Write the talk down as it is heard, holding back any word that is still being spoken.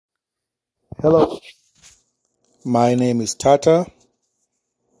Hello, my name is Tata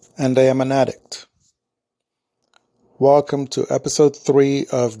and I am an addict. Welcome to episode 3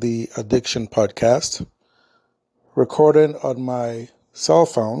 of the Addiction Podcast, recorded on my cell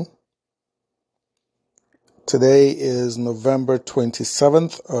phone. Today is November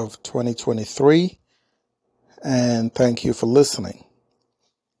 27th of 2023, and thank you for listening.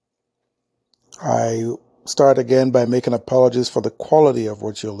 I start again by making apologies for the quality of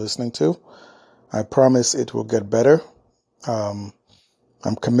what you're listening to. I promise it will get better. I'm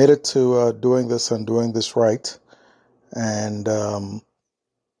committed to doing this and doing this right. And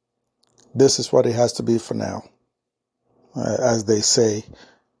this is what it has to be for now. As they say,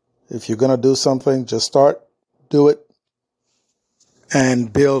 if you're going to do something, just start, do it,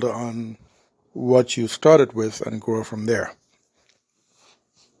 and build on what you started with and grow from there.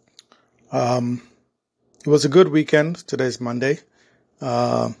 It was a good weekend. Today's Monday.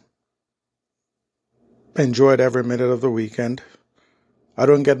 Enjoyed every minute of the weekend. I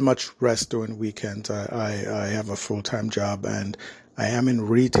don't get much rest during weekends. I have a full-time job and I am in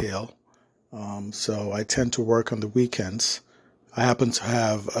retail. So I tend to work on the weekends. I happen to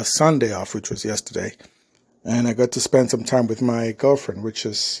have a Sunday off, which was yesterday. And I got to spend some time with my girlfriend, which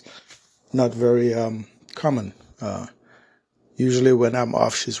is not very common. Usually when I'm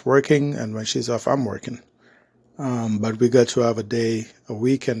off, she's working. And when she's off, I'm working. But we got to have a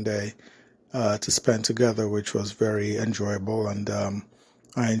weekend day, to spend together, which was very enjoyable. And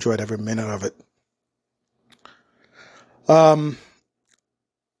I enjoyed every minute of it.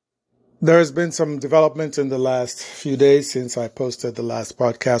 There has been some development in the last few days since I posted the last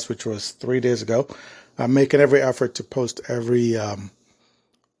podcast, which was 3 days ago. I'm making every effort to post every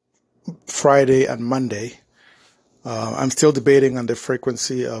Friday and Monday. I'm still debating on the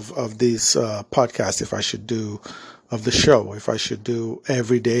frequency of these podcasts, if I should do of the show, if I should do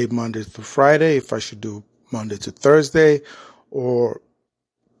every day, Monday to Friday, if I should do Monday to Thursday, or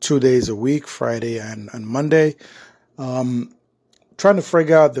 2 days a week, Friday and Monday. Trying to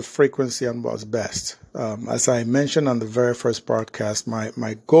figure out the frequency and what's best. As I mentioned on the very first podcast,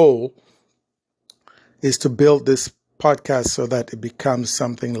 my goal is to build this podcast so that it becomes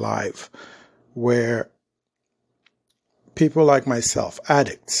something live, where people like myself,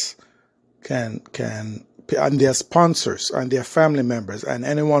 addicts, can and their sponsors and their family members and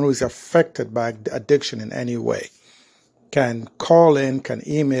anyone who is affected by addiction in any way can call in, can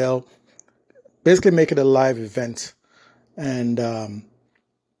email, basically make it a live event. And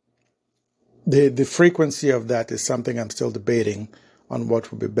the frequency of that is something I'm still debating on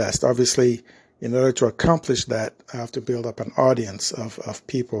what would be best. Obviously, in order to accomplish that, I have to build up an audience of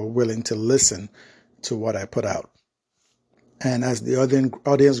people willing to listen to what I put out. And as the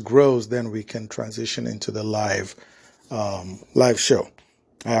audience grows, then we can transition into the live show.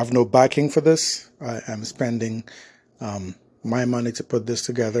 I have no backing for this. I am spending my money to put this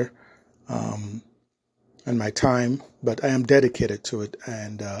together. And my time, but I am dedicated to it,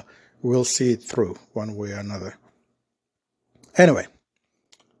 and we'll see it through one way or another. Anyway,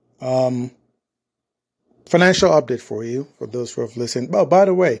 financial update for you, for those who have listened. Oh, by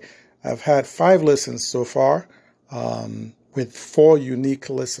the way, I've had 5 listens so far, with 4 unique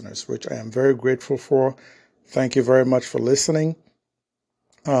listeners, which I am very grateful for. Thank you very much for listening.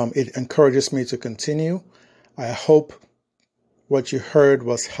 It encourages me to continue. I hope what you heard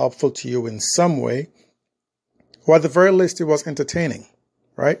was helpful to you in some way. Or at the very least, it was entertaining,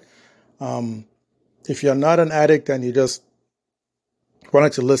 right? If you're not an addict and you just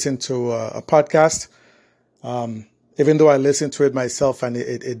wanted to listen to a podcast, even though I listened to it myself and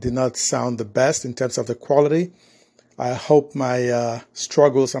it did not sound the best in terms of the quality, I hope my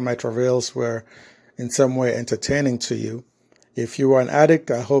struggles and my travails were in some way entertaining to you. If you are an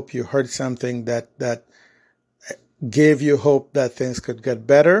addict, I hope you heard something that gave you hope that things could get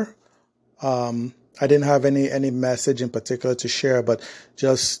better. I didn't have any message in particular to share, but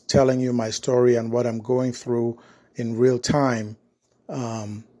just telling you my story and what I'm going through in real time,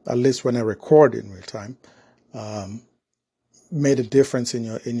 at least when I record in real time, made a difference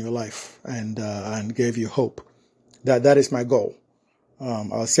in your life and gave you hope. That is my goal.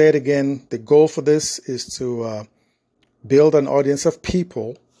 I'll say it again. The goal for this is to build an audience of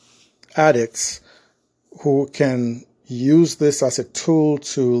people, addicts, who can use this as a tool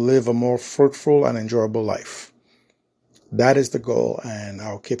to live a more fruitful and enjoyable life. That is the goal, and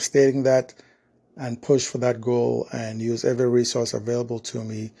I'll keep stating that and push for that goal and use every resource available to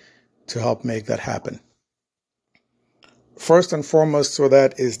me to help make that happen. First and foremost for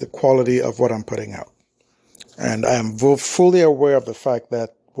that is the quality of what I'm putting out. And I am fully aware of the fact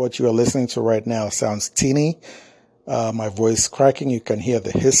that what you are listening to right now sounds teeny. my voice cracking. You can hear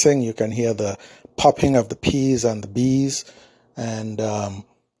the hissing. You can hear the popping of the P's and the B's. And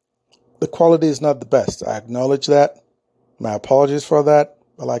the quality is not the best. I acknowledge that. My apologies for that.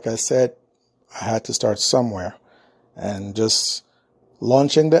 But like I said, I had to start somewhere. And just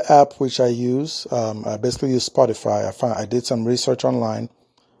launching the app, which I use, I basically use Spotify. I did some research online,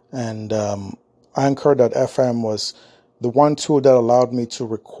 and Anchor.fm was the one tool that allowed me to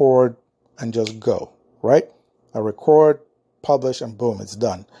record and just go, right? I record, publish, and boom, it's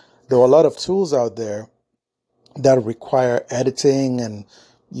done. There are a lot of tools out there that require editing, and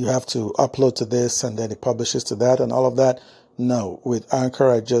you have to upload to this and then it publishes to that and all of that. No, with Anchor,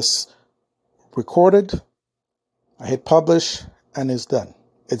 I just recorded, I hit publish, and it's done.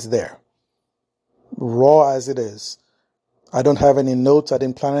 It's there. Raw as it is. I don't have any notes. I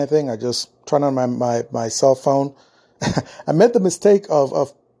didn't plan anything. I just turned on my cell phone. I made the mistake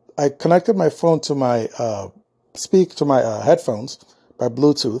of I connected my phone to my headphones by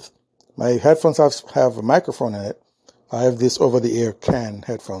Bluetooth. My headphones have a microphone in it. I have these over-the-ear CAN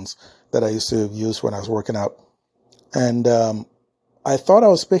headphones that I used to use when I was working out. And I thought I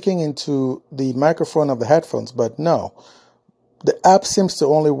was speaking into the microphone of the headphones, but no. The app seems to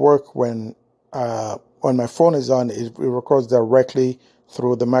only work when my phone is on. It records directly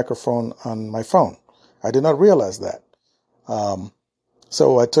through the microphone on my phone. I did not realize that.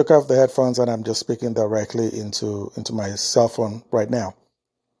 So I took off the headphones and I'm just speaking directly into my cell phone right now.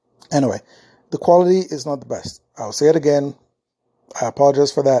 Anyway, the quality is not the best. I'll say it again. I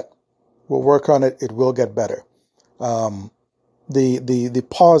apologize for that. We'll work on it. It will get better. The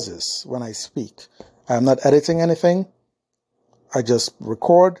pauses when I speak. I'm not editing anything. I just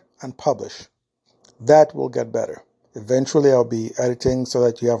record and publish. That will get better. Eventually, I'll be editing so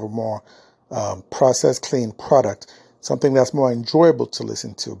that you have a more processed, clean product, something that's more enjoyable to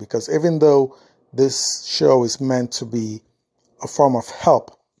listen to. Because even though this show is meant to be a form of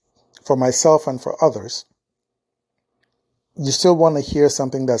help for myself and for others, you still want to hear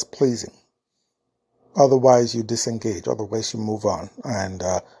something that's pleasing. Otherwise, you disengage. Otherwise, you move on. And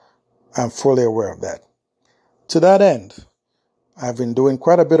I'm fully aware of that. To that end, I've been doing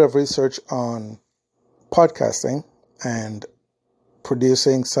quite a bit of research on podcasting and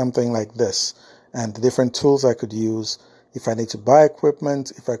producing something like this and the different tools I could use if I need to buy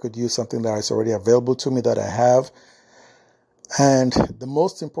equipment, if I could use something that is already available to me that I have. And the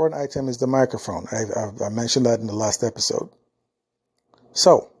most important item is the microphone. I mentioned that in the last episode.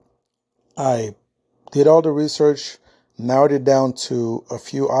 So I did all the research, narrowed it down to a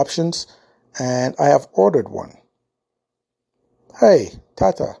few options, and I have ordered one. Hey,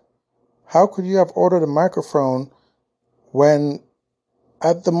 Tata, how could you have ordered a microphone when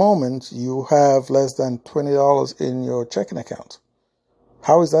at the moment you have less than $20 in your checking account?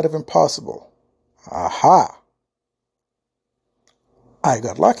 How is that even possible? Aha! I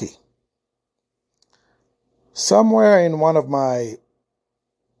got lucky. Somewhere in one of my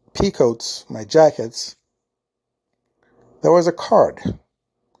peacoats, my jackets, there was a card.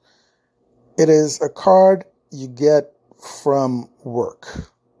 It is a card you get from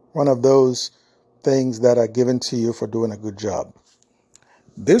work. One of those things that are given to you for doing a good job.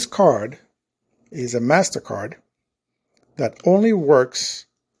 This card is a MasterCard that only works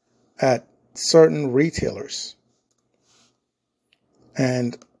at certain retailers.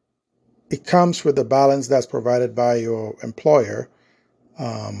 And it comes with the balance that's provided by your employer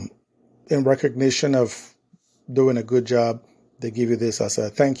in recognition of doing a good job. They give you this as a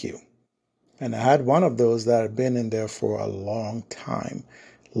thank you. And I had one of those that had been in there for a long time.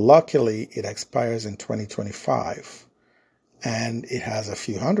 Luckily, it expires in 2025, and it has a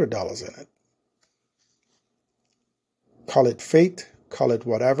few $100s in it. Call it fate, call it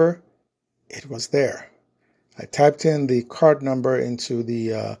whatever, it was there. I typed in the card number into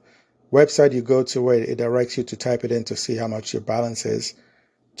the website you go to where it directs you to type it in to see how much your balance is.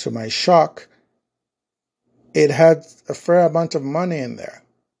 To my shock, it had a fair amount of money in there.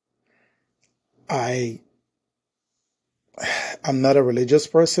 I'm not a religious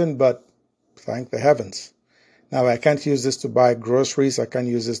person, but thank the heavens. Now, I can't use this to buy groceries. I can't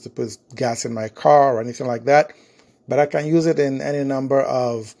use this to put gas in my car or anything like that. But I can use it in any number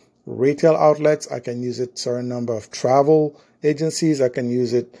of retail outlets. I can use it certain number of travel agencies. I can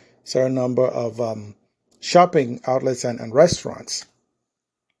use it certain number of shopping outlets and restaurants.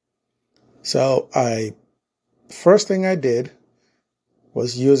 So first thing I did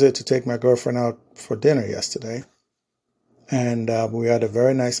was use it to take my girlfriend out for dinner yesterday. And we had a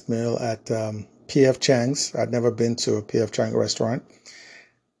very nice meal at P.F. Chiangs. I'd never been to a P.F. Chang restaurant.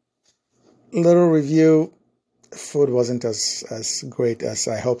 Little review, food wasn't as great as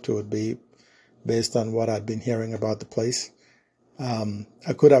I hoped it would be. based on what I'd been hearing about the place.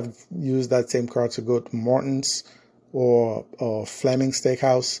 I could have used that same card to go to Morton's or Fleming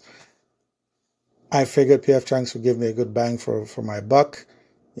Steakhouse. I figured PF Chang's would give me a good bang for my buck,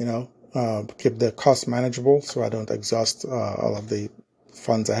 keep the cost manageable so I don't exhaust all of the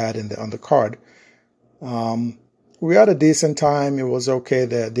funds I had on the card. We had a decent time. It was okay.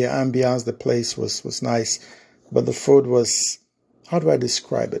 The ambiance, the place was nice, but the food was, how do I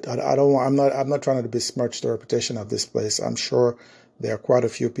describe it? I'm not trying to besmirch the reputation of this place. I'm sure there are quite a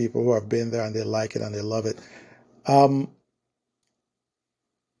few people who have been there and they like it and they love it.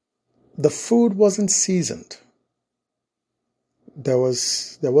 The food wasn't seasoned. There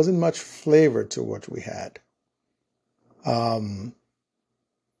wasn't much flavor to what we had.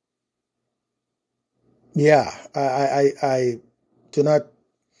 Yeah, I do not,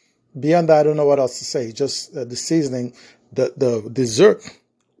 beyond that, I don't know what else to say. Just the seasoning, the dessert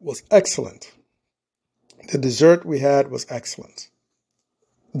was excellent. The dessert we had was excellent.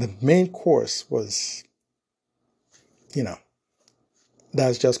 The main course was,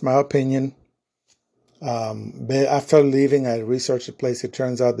 that's just my opinion. But after leaving, I researched the place. It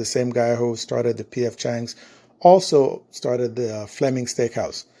turns out the same guy who started the PF Chang's also started the Fleming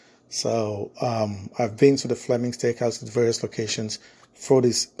Steakhouse. So I've been to the Fleming Steakhouse at various locations. Food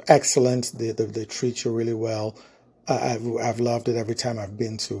is excellent. They treat you really well. I've loved it every time I've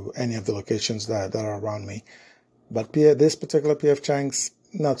been to any of the locations that are around me. But this particular PF Chang's,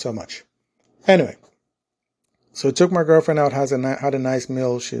 not so much. Anyway, so I took my girlfriend out, had a nice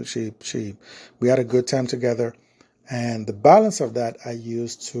meal. We had a good time together. And the balance of that I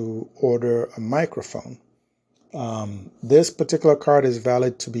used to order a microphone. This particular card is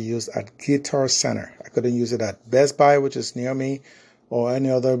valid to be used at Guitar Center. I couldn't use it at Best Buy, which is near me, or any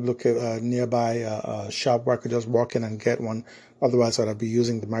other nearby shop where I could just walk in and get one. Otherwise, I'd be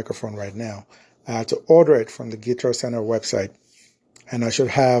using the microphone right now. I had to order it from the Guitar Center website, and I should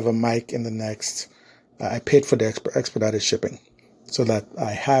have a mic in the next. I paid for the expedited shipping so that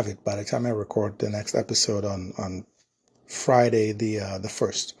I have it by the time I record the next episode on Friday the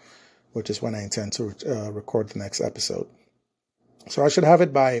 1st. Which is when I intend to record the next episode. So I should have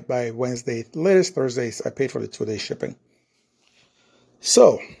it by Wednesday, latest Thursday. I paid for the 2-day shipping.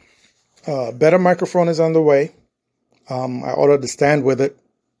 So, better microphone is on the way. I ordered the stand with it,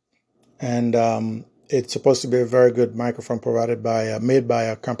 and it's supposed to be a very good microphone made by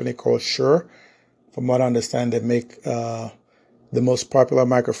a company called Shure. From what I understand, they make the most popular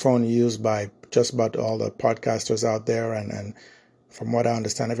microphone used by just about all the podcasters out there, and from what I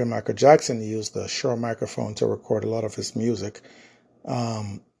understand, even Michael Jackson used the Shure microphone to record a lot of his music.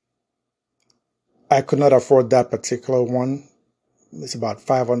 I could not afford that particular one. It's about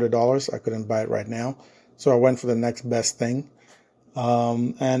 $500. I couldn't buy it right now. So I went for the next best thing.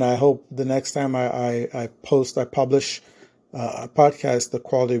 And I hope the next time I publish a podcast, the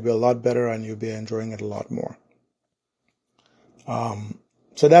quality will be a lot better and you'll be enjoying it a lot more.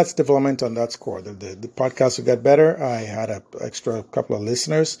 So that's development on that score. The podcast will get better. I had an extra couple of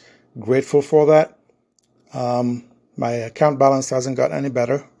listeners. Grateful for that. My account balance hasn't got any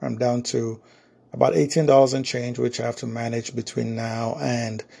better. I'm down to about $18 and change, which I have to manage between now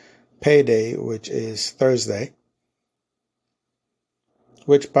and payday, which is Thursday.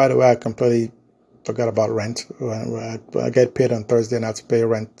 Which, by the way, I completely forgot about rent. I get paid on Thursday and I have to pay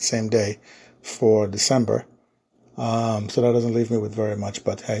rent the same day for December. So that doesn't leave me with very much,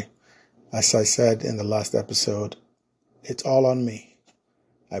 but hey, as I said in the last episode, it's all on me.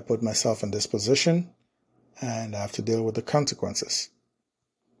 I put myself in this position and I have to deal with the consequences.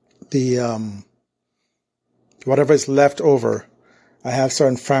 Whatever is left over, I have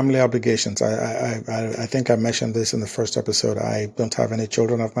certain family obligations. I think I mentioned this in the first episode. I don't have any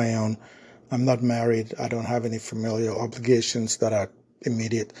children of my own. I'm not married. I don't have any familial obligations that are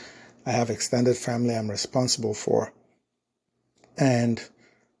immediate. I have extended family I'm responsible for. And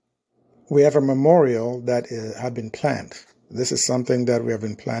we have a memorial that had been planned. This is something that we have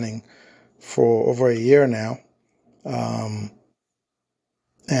been planning for over a year now.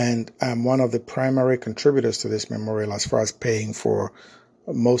 And I'm one of the primary contributors to this memorial as far as paying for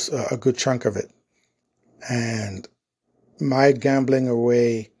a good chunk of it. And my gambling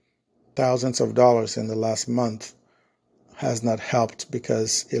away thousands of dollars in the last month has not helped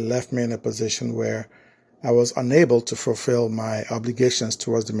because it left me in a position where I was unable to fulfill my obligations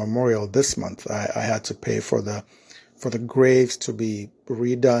towards the memorial this month. I had to pay for the graves to be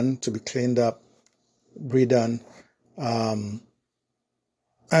redone, to be cleaned up, redone, and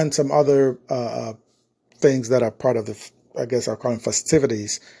some other things that are part of I guess I'll call them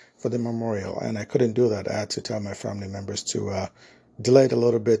festivities for the memorial. And I couldn't do that. I had to tell my family members to Delayed a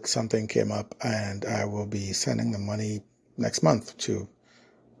little bit, something came up, and I will be sending the money next month to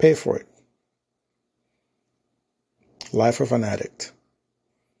pay for it. Life of an addict.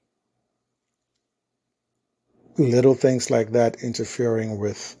 Little things like that interfering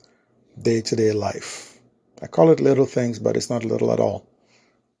with day-to-day life. I call it little things, but it's not little at all.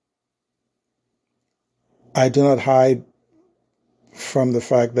 I do not hide from the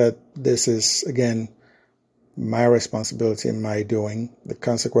fact that this is, again, my responsibility and my doing. The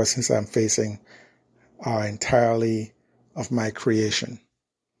consequences I'm facing are entirely of my creation.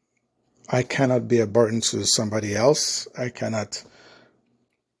 I cannot be a burden to somebody else. I cannot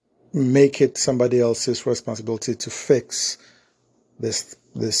make it somebody else's responsibility to fix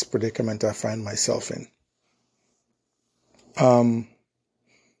this predicament I find myself in.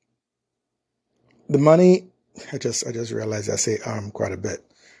 The money, I just realized I say quite a bit.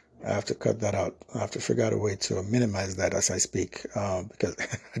 I have to cut that out. I have to figure out a way to minimize that as I speak, because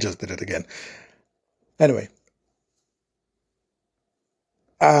I just did it again. Anyway,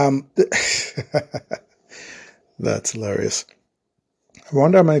 that's hilarious. I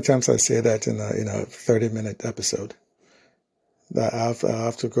wonder how many times I say that in a 30-minute episode. That I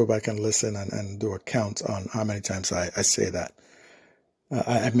have to go back and listen and do a count on how many times I say that.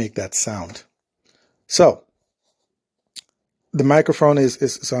 I make that sound. So the microphone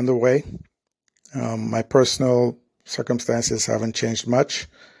is on the way. My personal circumstances haven't changed much.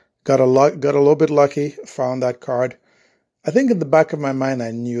 Got a little bit lucky. Found that card. I think in the back of my mind,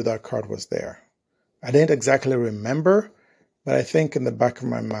 I knew that card was there. I didn't exactly remember, but I think in the back of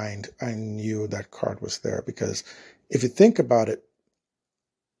my mind, I knew that card was there, because if you think about it,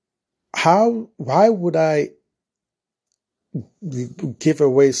 why would I give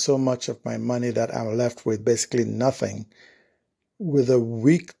away so much of my money that I'm left with basically nothing, with a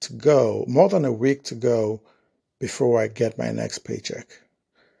week to go, more than a week to go before I get my next paycheck?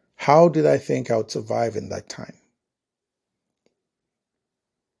 How did I think I would survive in that time?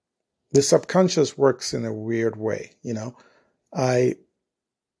 The subconscious works in a weird way, I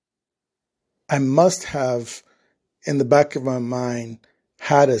must have, in the back of my mind,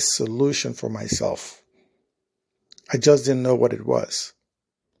 had a solution for myself. I just didn't know what it was.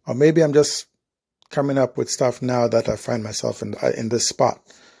 Or maybe I'm just coming up with stuff now that I find myself in this spot.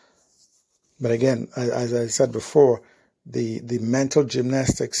 But again, as I said before, the mental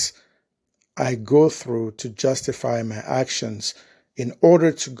gymnastics I go through to justify my actions in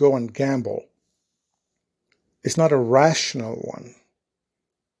order to go and gamble, it's not a rational one.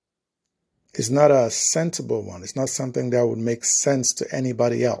 It's not a sensible one. It's not something that would make sense to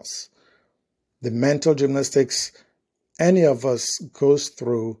anybody else. The mental gymnastics any of us goes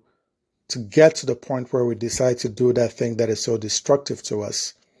through to get to the point where we decide to do that thing that is so destructive to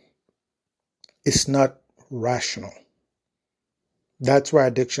us, it's not rational. That's why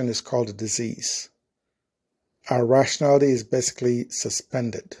addiction is called a disease. Our rationality is basically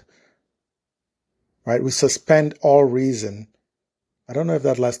suspended, right? We suspend all reason. I don't know if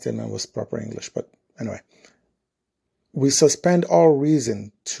that last statement was proper English, but anyway. We suspend all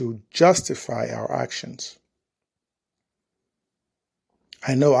reason to justify our actions.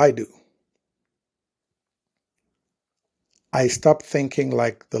 I know I do. I stop thinking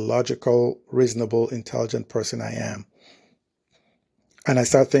like the logical, reasonable, intelligent person I am. And I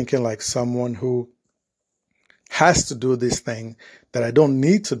start thinking like someone who has to do this thing that I don't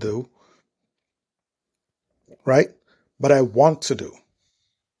need to do, right? But I want to do.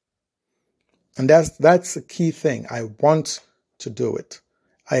 And that's the key thing. I want to do it.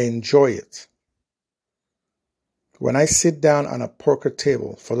 I enjoy it. When I sit down on a poker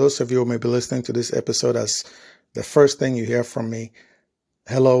table, for those of you who may be listening to this episode as the first thing you hear from me,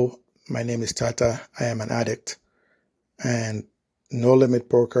 hello, my name is Tata. I am an addict. And no limit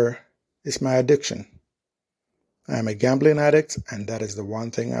poker is my addiction. I am a gambling addict, and that is the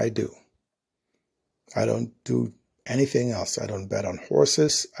one thing I do. I don't do anything else. I don't bet on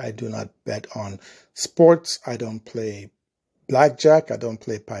horses. I do not bet on sports. I don't play blackjack. I don't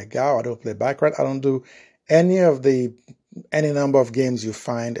play pai gow. I don't play baccarat. I don't do any number of games you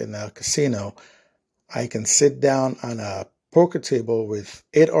find in a casino. I can sit down on a poker table with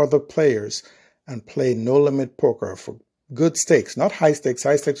 8 other players and play no limit poker for good stakes, not high stakes.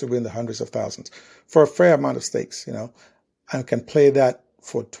 High stakes will be in the hundreds of thousands, for a fair amount of stakes, I can play that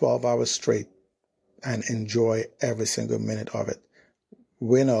for 12 hours straight and enjoy every single minute of it,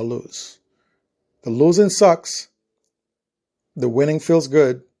 win or lose. The losing sucks. The winning feels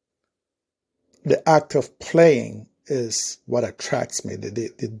good. The act of playing is what attracts me.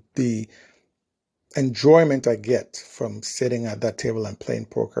 The enjoyment I get from sitting at that table and playing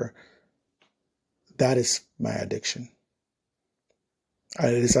poker, that is my addiction.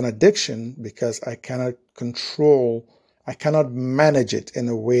 And it is an addiction because I cannot manage it in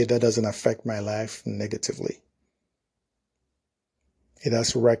a way that doesn't affect my life negatively. It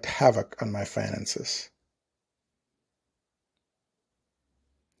has wreaked havoc on my finances.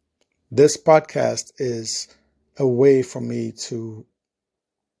 This podcast is a way for me to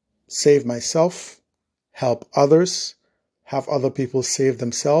save myself, help others, have other people save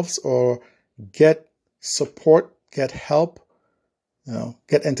themselves, or get support, get help,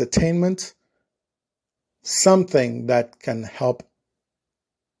 get entertainment, something that can help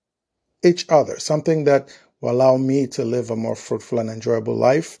each other, something that will allow me to live a more fruitful and enjoyable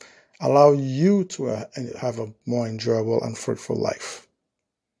life, allow you to have a more enjoyable and fruitful life.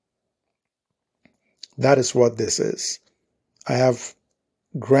 That is what this is. I have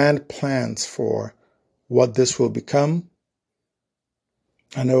grand plans for what this will become.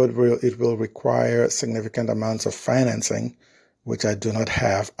 I know it will require significant amounts of financing, which I do not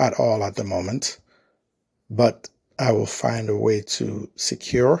have at all at the moment, but I will find a way to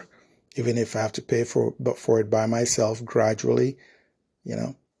secure, even if I have to pay for it by myself gradually.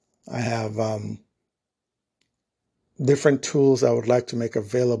 I have different tools I would like to make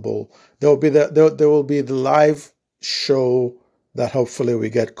available. There will be the live show that hopefully we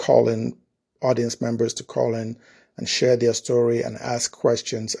get call-in audience members to call in and share their story and ask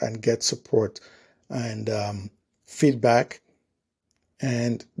questions and get support and feedback.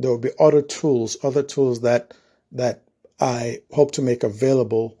 And there will be other tools that I hope to make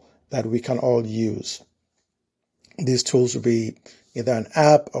available that we can all use. These tools will be either an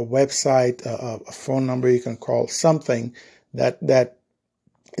app, a website, a phone number you can call, something that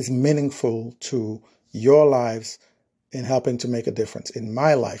is meaningful to your lives in helping to make a difference, in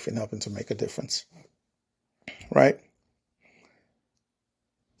my life in helping to make a difference, right?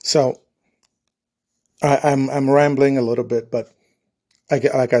 So I'm rambling a little bit, but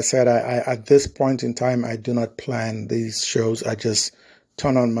like I said, I at this point in time, I do not plan these shows. I just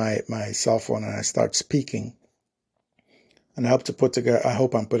turn on my cell phone and I start speaking. And I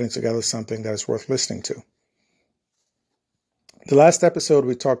hope I'm putting together something that is worth listening to. The last episode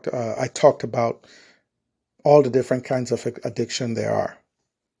I talked about all the different kinds of addiction there are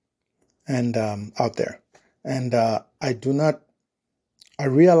and out there. And I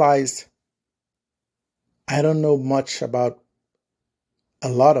realized I don't know much about a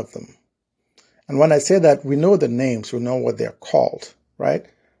lot of them. And when I say that, we know the names, we know what they're called, right?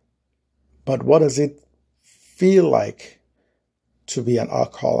 But what does it feel like to be an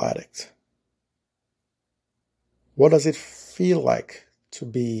alcohol addict? What does it feel like to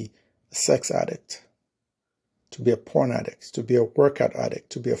be a sex addict? To be a porn addict, to be a workout addict,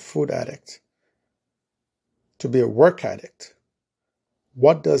 to be a food addict, to be a work addict?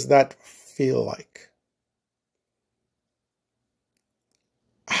 What does that feel like?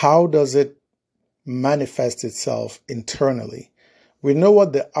 How does it manifest itself internally? We know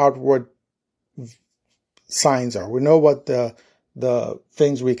what the outward signs are. We know what the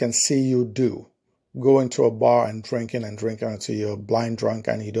things we can see you do. Go into a bar and drinking until you're blind drunk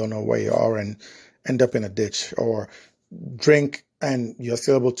and you don't know where you are and end up in a ditch, or drink and you're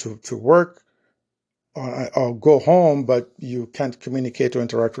still able to work or go home, but you can't communicate or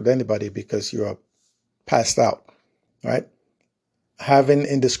interact with anybody because you are passed out, right? Having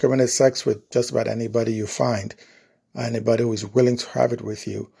indiscriminate sex with just about anybody you find, anybody who is willing to have it with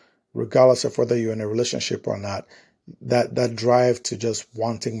you, regardless of whether you're in a relationship or not, that drive to just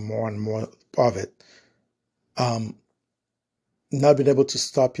wanting more and more of it. Not being able to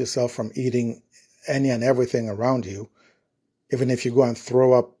stop yourself from eating any and everything around you, even if you go and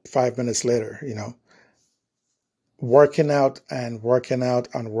throw up 5 minutes later, working out and working out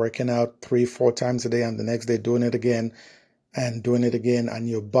and working out 3-4 times a day, and the next day doing it again and doing it again, and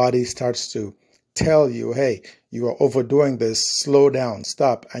your body starts to tell you, hey, you are overdoing this, slow down,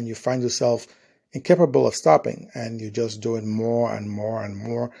 stop, and you find yourself incapable of stopping, and you're just doing more and more and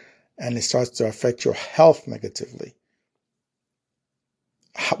more, and it starts to affect your health negatively.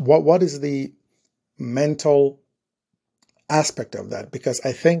 What is the mental aspect of that? Because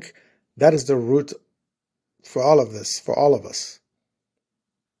I think that is the root for all of this, for all of us,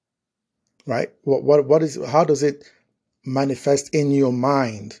 right? How does it manifest in your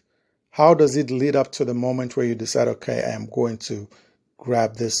mind? How does it lead up to the moment where you decide, okay, I am going to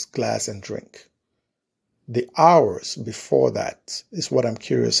grab this glass and drink? The hours before that is what I'm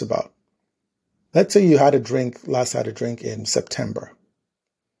curious about. Let's say you last had a drink in September,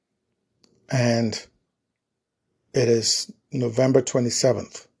 and it is November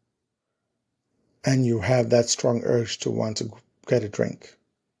 27th, and you have that strong urge to want to get a drink.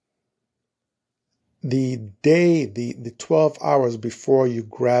 the day, the 12 hours before you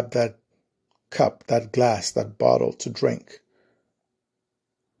grab that cup, that glass, that bottle to drink,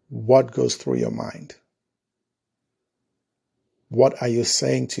 what goes through your mind? What are you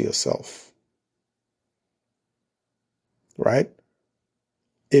saying to yourself? Right?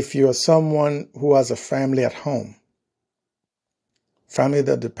 If you're someone who has a family at home, family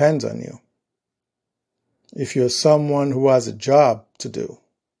that depends on you, if you're someone who has a job to do,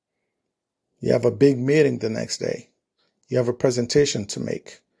 you have a big meeting the next day, you have a presentation to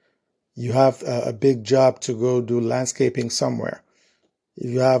make, you have a big job to go do landscaping somewhere,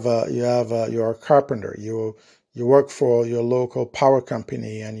 you're a carpenter, you work for your local power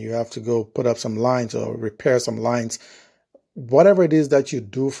company and you have to go put up some lines or repair some lines, whatever it is that you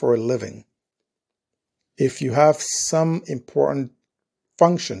do for a living, if you have some important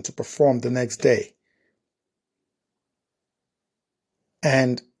function to perform the next day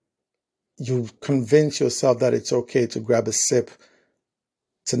and you convince yourself that it's okay to grab a sip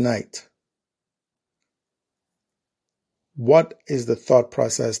tonight, what is the thought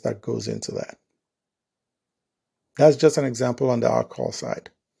process that goes into that? That's just an example on the alcohol side.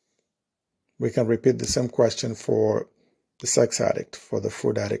 We can repeat the same question for the sex addict, for the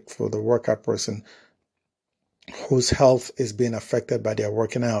food addict, for the workout person whose health is being affected by their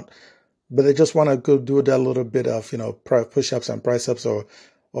working out, but they just want to go do that little bit of, push-ups and press-ups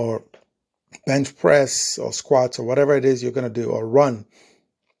or bench press or squats or whatever it is you're going to do, or run.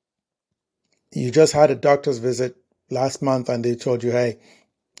 You just had a doctor's visit last month and they told you, hey,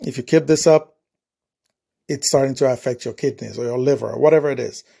 if you keep this up, it's starting to affect your kidneys or your liver or whatever it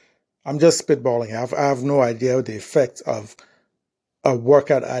is. I'm just spitballing. I have no idea the effect of a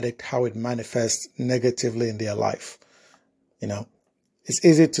workout addict, how it manifests negatively in their life. It's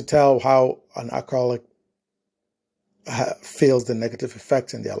easy to tell how an alcoholic feels the negative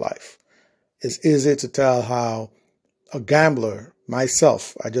effects in their life. It's easy to tell how a gambler,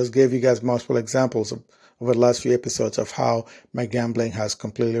 myself, I just gave you guys multiple examples over the last few episodes of how my gambling has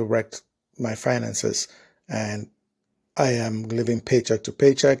completely wrecked my finances, and I am living paycheck to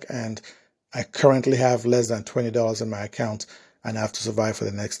paycheck, and I currently have less than $20 in my account, and I have to survive for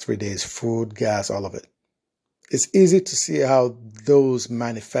the next 3 days, food, gas, all of it. It's easy to see how those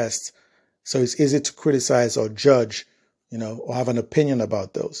manifest. So it's easy to criticize or judge, or have an opinion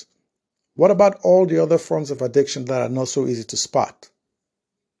about those. What about all the other forms of addiction that are not so easy to spot?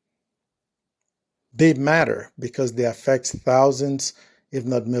 They matter because they affect thousands, if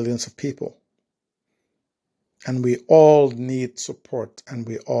not millions of people. And we all need support and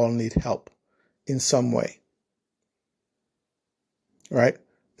we all need help in some way. Right?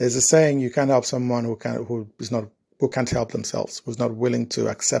 There's a saying, you can't help someone who can't help themselves, who's not willing to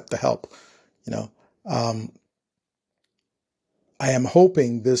accept the help. I am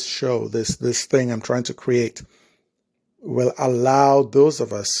hoping this show, this thing I'm trying to create, will allow those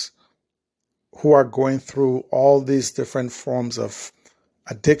of us who are going through all these different forms of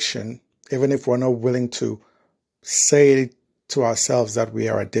addiction, even if we're not willing to say to ourselves that we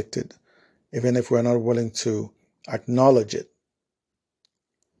are addicted, even if we're not willing to acknowledge it,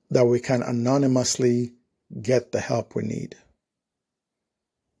 that we can anonymously get the help we need,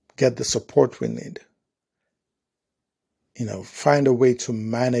 get the support we need, find a way to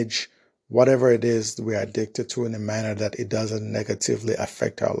manage whatever it is we're addicted to in a manner that it doesn't negatively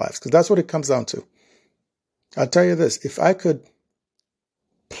affect our lives. Because that's what it comes down to. I'll tell you this, if I could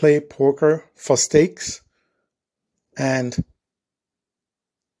play poker for stakes and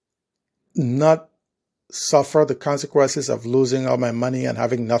not suffer the consequences of losing all my money and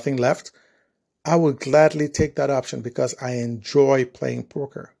having nothing left, I would gladly take that option because I enjoy playing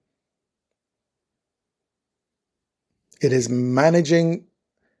poker. It is managing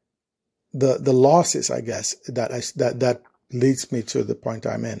the losses, I guess, that leads me to the point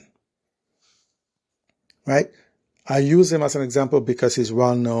I'm in. Right? I use him as an example because he's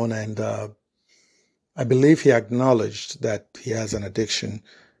well known, and I believe he acknowledged that he has an addiction.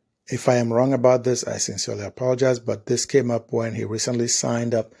 If I am wrong about this, I sincerely apologize, but this came up when he recently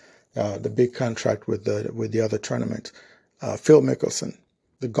signed up the big contract with the other tournament. Phil Mickelson,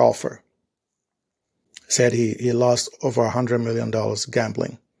 the golfer, said he lost over $100 million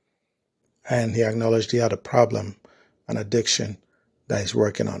gambling. And he acknowledged he had a problem, an addiction that he's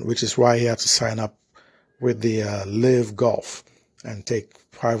working on, which is why he had to sign up with the Live Golf and take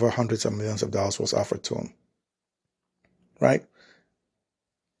however hundreds of millions of dollars was offered to him. Right?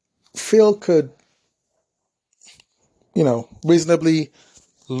 Phil could, reasonably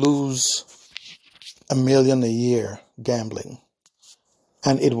lose $1 million a year gambling,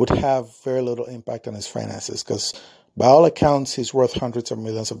 and it would have very little impact on his finances because by all accounts, he's worth hundreds of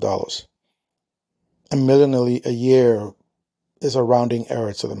millions of dollars. $1 million a year is a rounding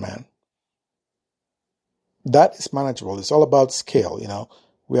error to the man. That is manageable. It's all about scale,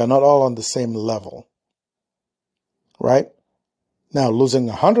 We are not all on the same level, right? Now, losing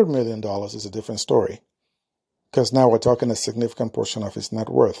 $100 million is a different story, because now we're talking a significant portion of his net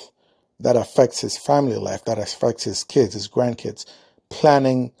worth. That affects his family life. That affects his kids, his grandkids,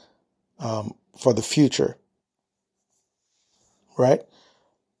 planning for the future, right?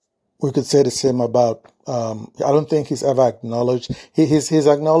 We could say the same about, I don't think he's ever acknowledged, he's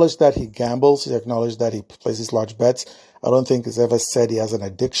acknowledged that he gambles, he's acknowledged that he places large bets. I don't think he's ever said he has an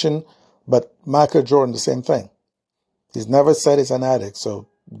addiction, but Michael Jordan, the same thing. He's never said he's an addict, so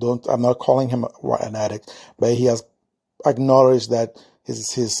I'm not calling him an addict, but he has acknowledged that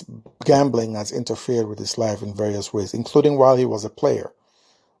his gambling has interfered with his life in various ways, including while he was a player,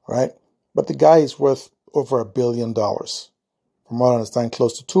 right? But the guy is worth over $1 billion. From what I understand,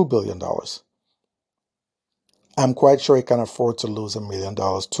 close to $2 billion. I'm quite sure he can afford to lose $1 million,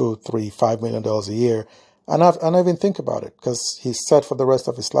 $2, $3, $5 million a year. And I don't even think about it, because he's set for the rest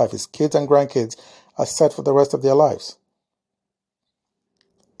of his life. His kids and grandkids are set for the rest of their lives.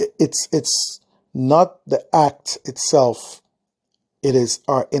 It's not the act itself. It is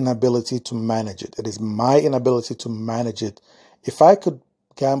our inability to manage it. It is my inability to manage it. If I could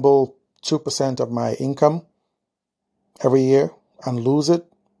gamble 2% of my income every year and lose it,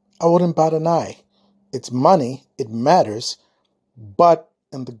 I wouldn't bat an eye. It's money, it matters, but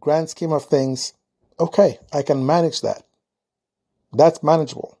in the grand scheme of things, okay, I can manage that. That's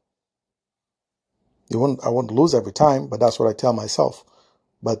manageable. I won't lose every time, but that's what I tell myself.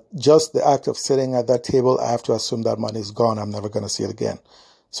 But just the act of sitting at that table, I have to assume that money is gone. I'm never going to see it again.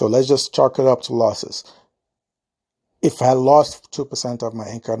 So let's just chalk it up to losses. If I lost 2% of my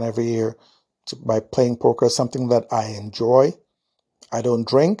income every year by playing poker, something that I enjoy, I don't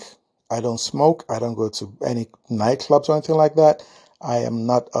drink, I don't smoke, I don't go to any nightclubs or anything like that. I am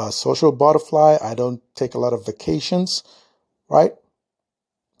not a social butterfly. I don't take a lot of vacations, right?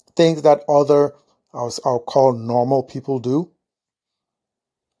 Things that I'll call normal people do,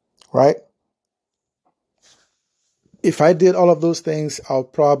 right? If I did all of those things, I'll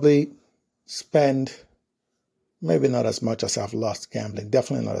probably spend maybe not as much as I've lost gambling,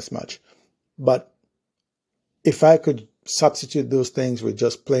 definitely not as much. But if I could substitute those things with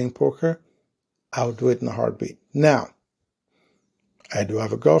just playing poker, I would do it in a heartbeat. Now, I do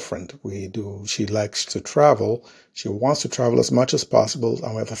have a girlfriend. She likes to travel. She wants to travel as much as possible,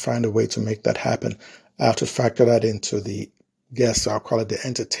 and we have to find a way to make that happen. I have to factor that into I'll call it the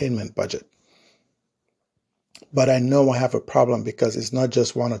entertainment budget. But I know I have a problem, because it's not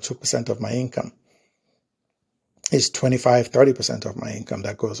just 1 or 2% of my income. It's 25, 30% of my income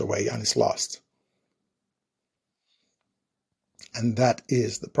that goes away and is lost. And that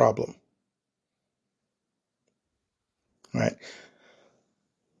is the problem. Right?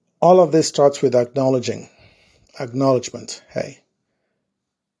 All of this starts with acknowledgement. Hey,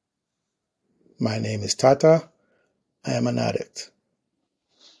 my name is Tata. I am an addict.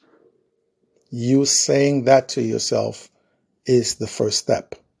 You saying that to yourself is the first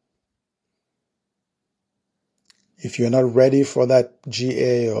step. If you're not ready for that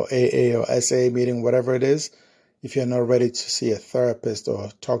GA or AA or SA meeting, whatever it is, if you're not ready to see a therapist or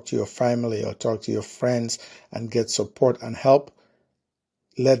talk to your family or talk to your friends and get support and help,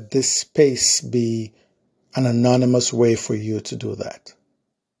 let this space be an anonymous way for you to do that.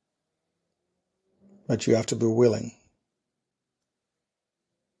 But you have to be willing.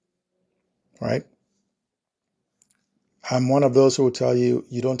 Right? I'm one of those who will tell you,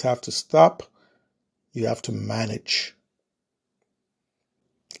 you don't have to stop. You have to manage.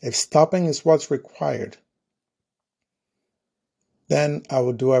 If stopping is what's required, then I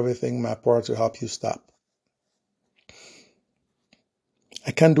will do everything in my power to help you stop.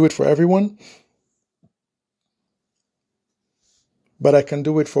 I can't do it for everyone, but I can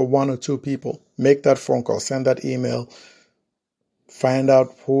do it for 1 or 2 people. Make that phone call, send that email, find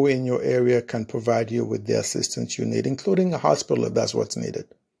out who in your area can provide you with the assistance you need, including a hospital if that's what's needed.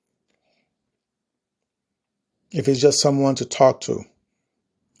 If it's just someone to talk to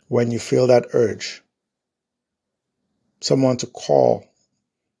when you feel that urge, someone to call,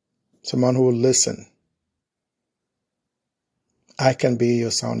 someone who will listen, I can be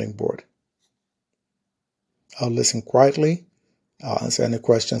your sounding board. I'll listen quietly. I'll answer any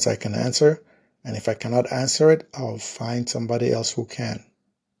questions I can answer. And if I cannot answer it, I'll find somebody else who can.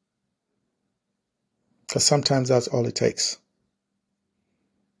 Because sometimes that's all it takes.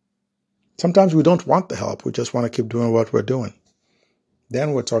 Sometimes we don't want the help. We just want to keep doing what we're doing.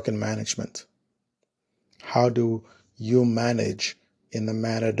 Then we're talking management. How do you manage in a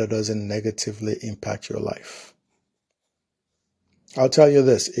manner that doesn't negatively impact your life. I'll tell you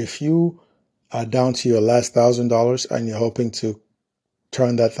this, if you are down to your last $1,000 and you're hoping to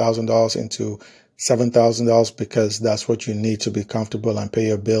turn that $1,000 into $7,000 because that's what you need to be comfortable and pay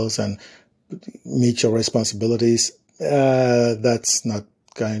your bills and meet your responsibilities, that's not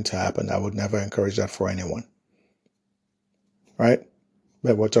going to happen. I would never encourage that for anyone. Right?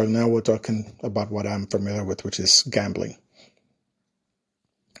 But we're talking about what I'm familiar with, which is gambling.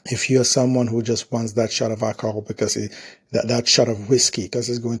 If you're someone who just wants that shot of alcohol because that shot of whiskey, because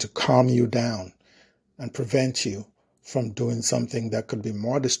it's going to calm you down and prevent you from doing something that could be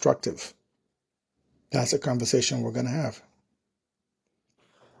more destructive, that's a conversation we're going to have.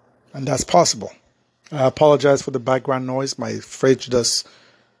 And that's possible. I apologize for the background noise. My fridge just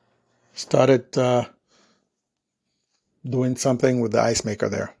started doing something with the ice maker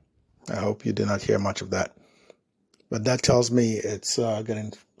there. I hope you did not hear much of that. But that tells me it's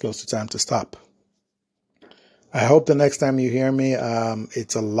getting close to time to stop. I hope the next time you hear me,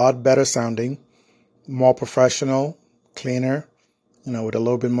 it's a lot better sounding, more professional, cleaner, with a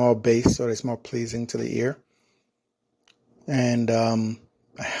little bit more bass so it's more pleasing to the ear. And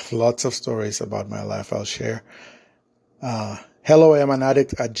I have lots of stories about my life I'll share. Hello, I'm an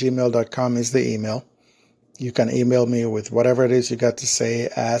addict at gmail.com is the email. You can email me with whatever it is you got to say,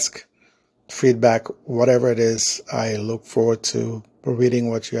 ask, feedback, whatever it is. I look forward to reading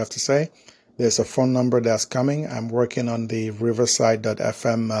what you have to say. There's a phone number that's coming. I'm working on the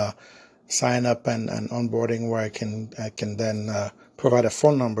riverside.fm sign up and onboarding where I can then provide a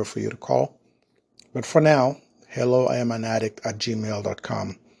phone number for you to call. But for now, hello, I am an addict at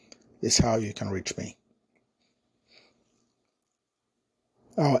gmail.com is how you can reach me.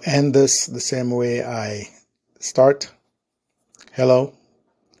 I'll end this the same way I start. Hello,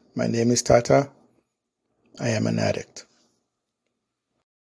 my name is Tata. I am an addict.